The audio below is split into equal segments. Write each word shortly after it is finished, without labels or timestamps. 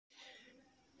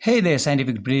Hey there,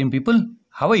 scientific brilliant people.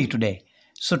 How are you today?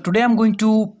 So today I'm going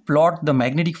to plot the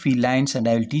magnetic field lines and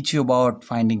I will teach you about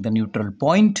finding the neutral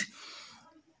point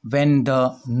when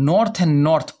the north and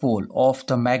north pole of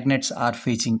the magnets are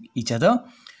facing each other.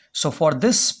 So for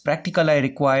this practical I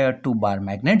require two bar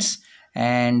magnets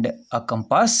and a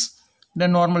compass, the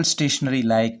normal stationery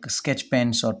like sketch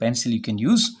pens or pencil you can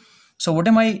use. So what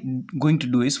am I going to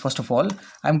do is, first of all,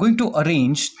 I'm going to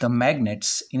arrange the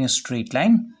magnets in a straight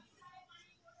line,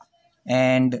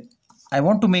 and I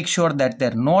want to make sure that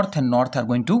their north and north are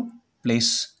going to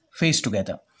face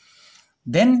together.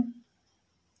 Then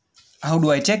how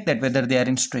do I check that whether they are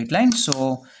in straight line?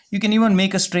 So you can even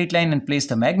make a straight line and place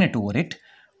the magnet over it,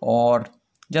 or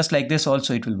just like this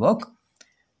also it will work.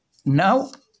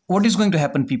 Now what is going to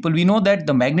happen, people? We know that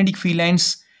the magnetic field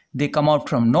lines, they come out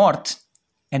from north,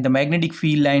 and the magnetic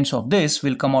field lines of this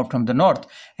will come out from the north,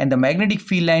 and the magnetic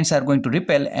field lines are going to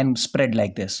repel and spread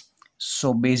like this.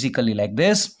 So basically like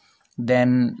this,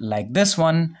 then like this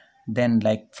one, then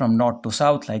like from north to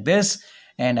south like this,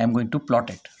 and I'm going to plot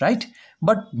it, right?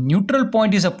 But neutral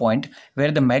point is a point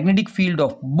where the magnetic field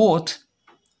of both,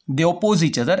 they oppose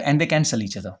each other and they cancel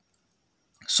each other.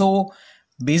 So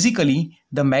basically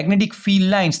the magnetic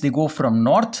field lines, they go from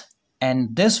north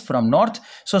and this from north.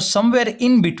 So somewhere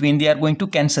in between they are going to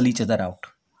cancel each other out.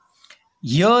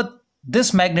 Here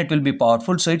this magnet will be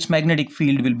powerful, so its magnetic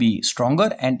field will be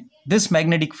stronger, and this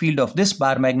magnetic field of this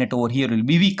bar magnet over here will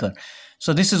be weaker.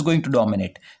 So this is going to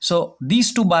dominate. So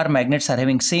these two bar magnets are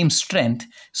having same strength.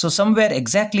 So somewhere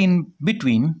exactly in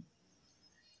between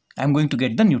I'm going to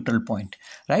get the neutral point,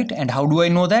 right? And how do I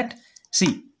know that?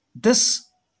 See, this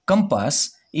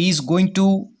compass is going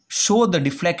to show the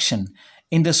deflection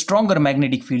in the stronger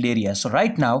magnetic field area. So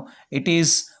right now it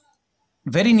is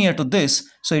very near to this,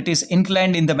 so it is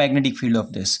inclined in the magnetic field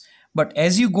of this. But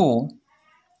as you go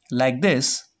like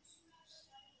this,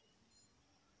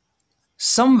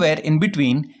 somewhere in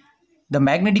between the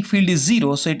magnetic field is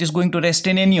zero, so it is going to rest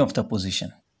in any of the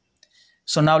position.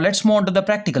 So now let's move on to the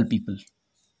practical, people.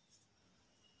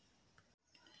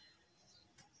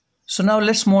 So now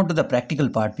let's move on to the practical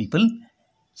part, people.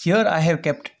 Here I have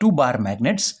kept two bar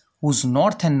magnets whose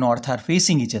north and north are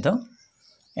facing each other,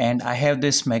 and I have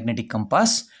this magnetic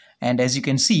compass, and as you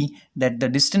can see that the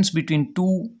distance between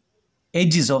two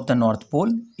edges of the north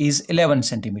pole is 11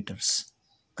 centimeters,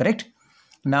 correct?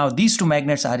 Now these two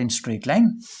magnets are in straight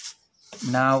line.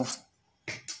 Now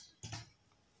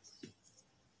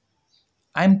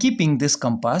I'm keeping this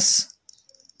compass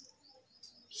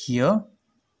here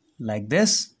like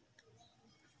this,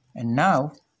 and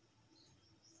now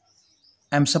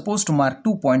I'm supposed to mark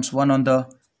 2 points, one on the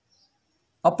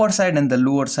upper side and the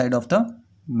lower side of the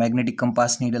magnetic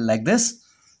compass needle like this.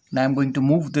 Now I'm going to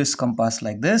move this compass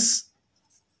like this.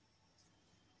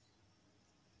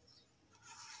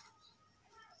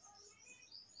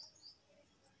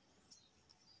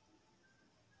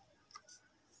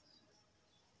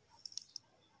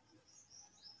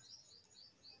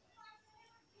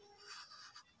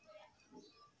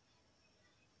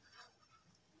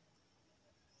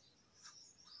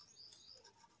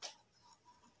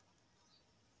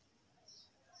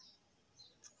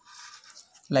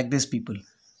 Like this, people.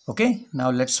 Okay, now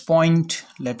let's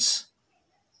place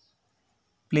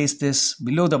this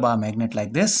below the bar magnet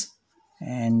like this,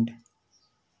 and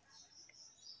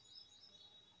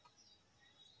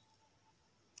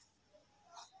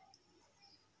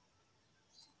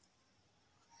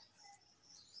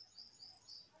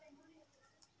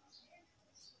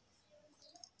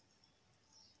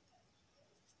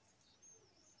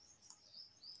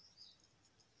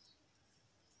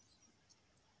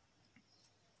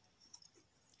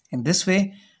in this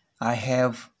way I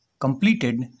have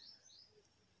completed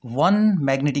one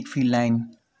magnetic field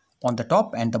line on the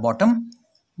top and the bottom.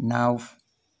 Now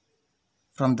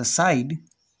from the side,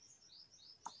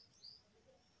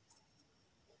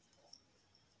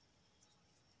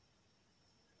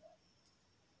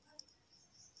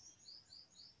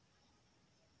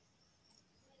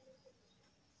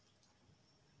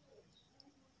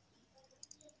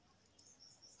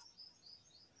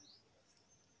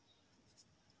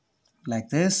 like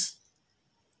this.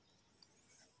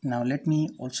 Now let me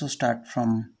also start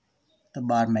from the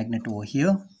bar magnet over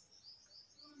here.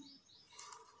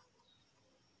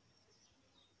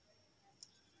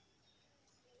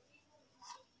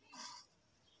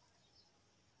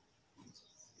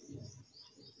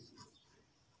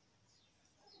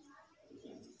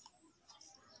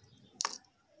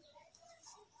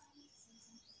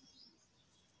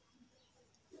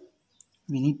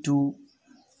 We need to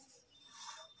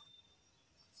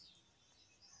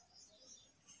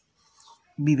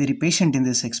be very patient in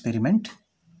this experiment.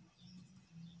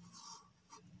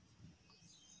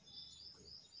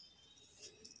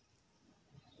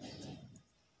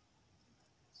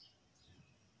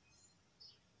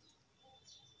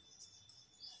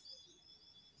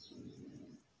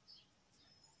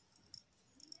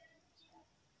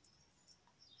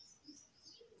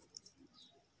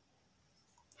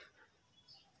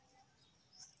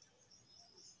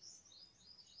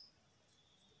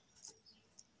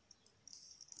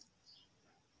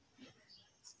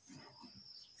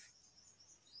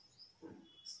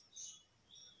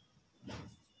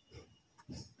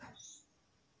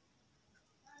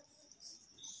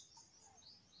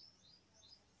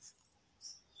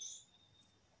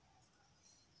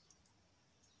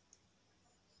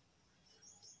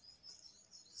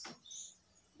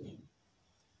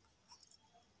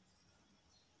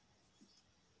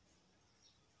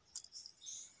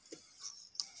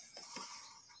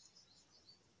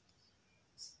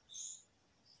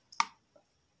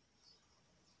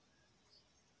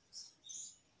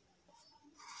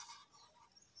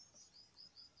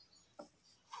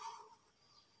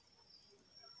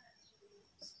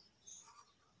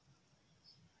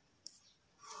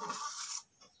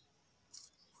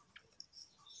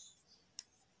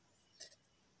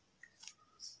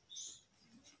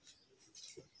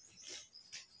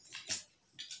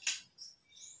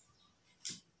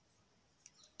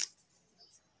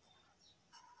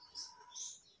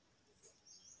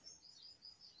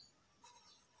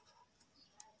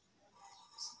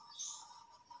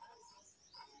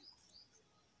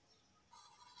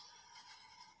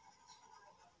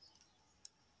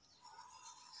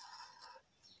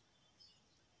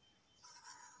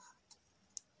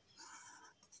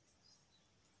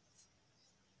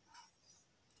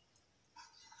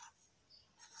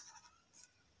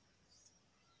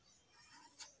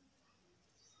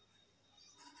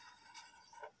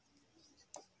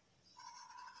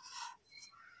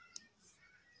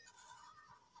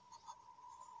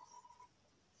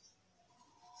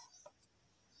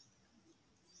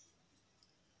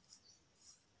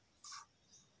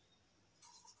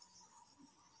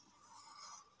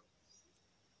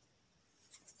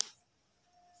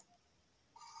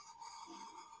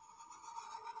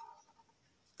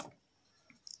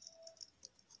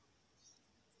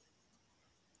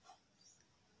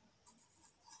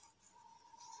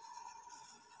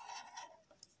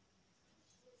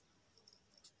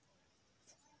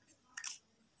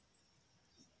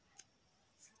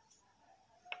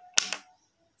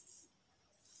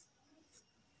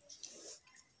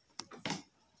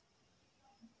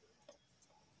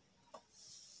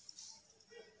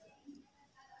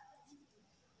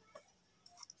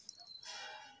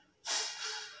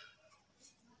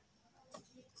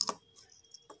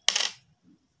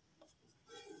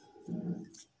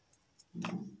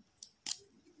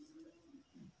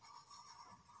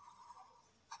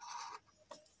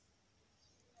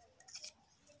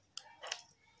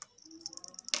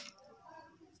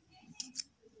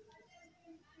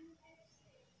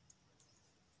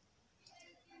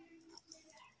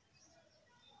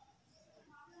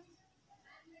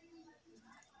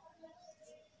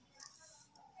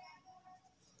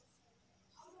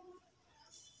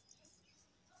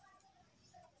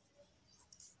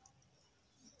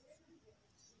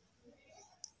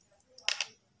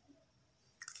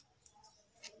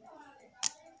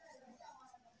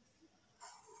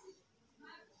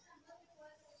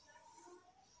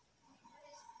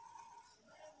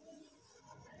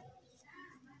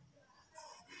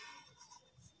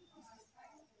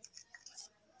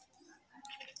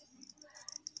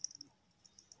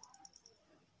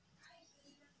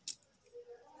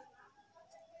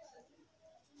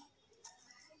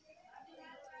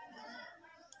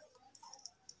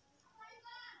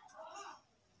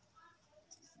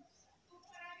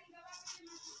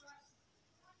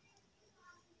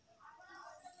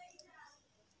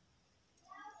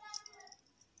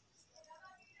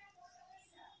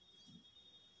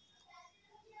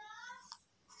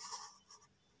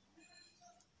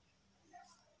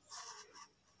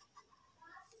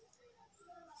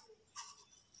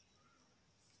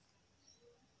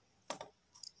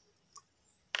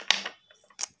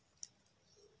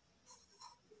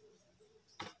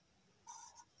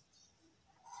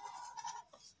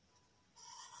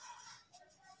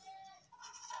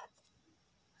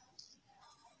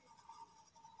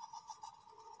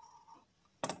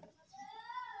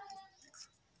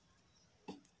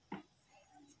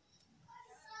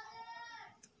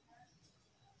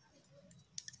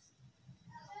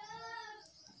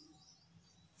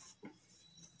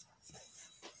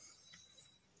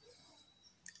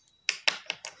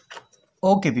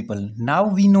 Okay, people, now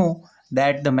we know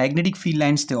that the magnetic field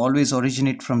lines, they always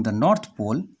originate from the North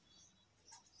Pole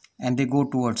and they go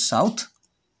towards south.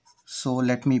 So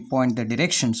let me point the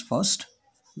directions first,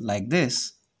 like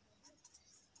this.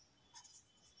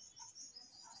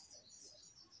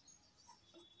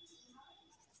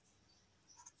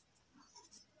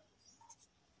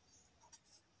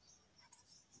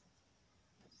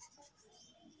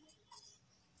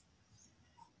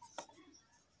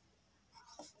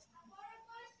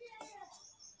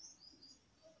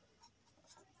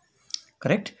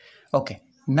 Correct? Okay,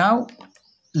 now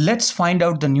let's find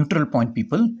out the neutral point,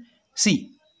 people.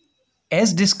 See,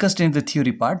 as discussed in the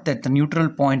theory part, that the neutral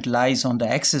point lies on the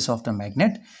axis of the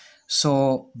magnet.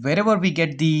 So wherever we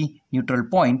get the neutral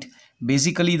point,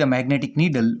 basically the magnetic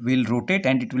needle will rotate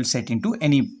and it will set into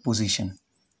any position.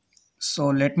 So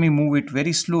let me move it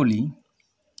very slowly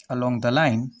along the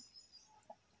line.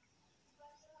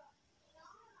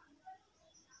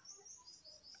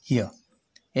 Here,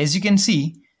 as you can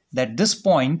see, that this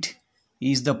point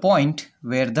is the point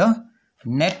where the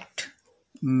net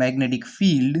magnetic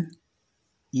field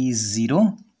is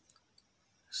 0.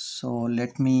 So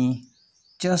let me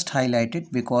just highlight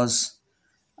it because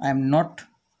I am not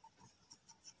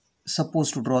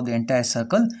supposed to draw the entire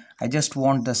circle. I just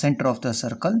want the center of the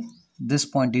circle. This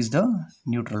point is the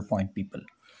neutral point, people.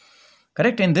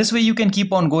 Correct? In this way you can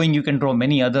keep on going. You can draw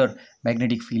many other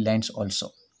magnetic field lines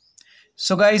also.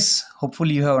 So guys,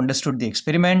 hopefully you have understood the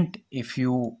experiment. If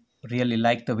you really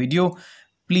like the video,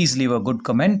 please leave a good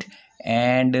comment,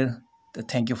 and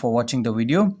thank you for watching the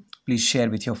video. Please share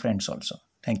with your friends also.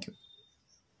 Thank you.